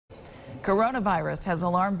Coronavirus has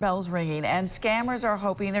alarm bells ringing, and scammers are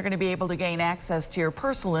hoping they're going to be able to gain access to your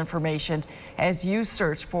personal information as you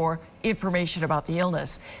search for information about the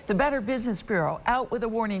illness. The Better Business Bureau out with a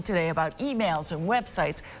warning today about emails and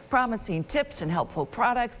websites promising tips and helpful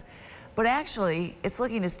products. But actually, it's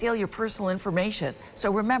looking to steal your personal information.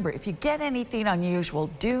 So remember, if you get anything unusual,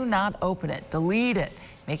 do not open it, delete it.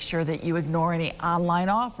 Make sure that you ignore any online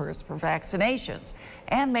offers for vaccinations,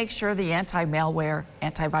 and make sure the anti-malware,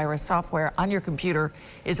 antivirus software on your computer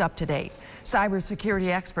is up to date. Cybersecurity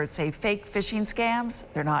experts say fake phishing scams,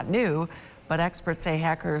 they're not new, but experts say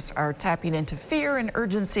hackers are tapping into fear and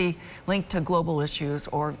urgency linked to global issues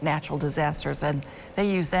or natural disasters, and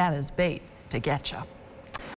they use that as bait to get you.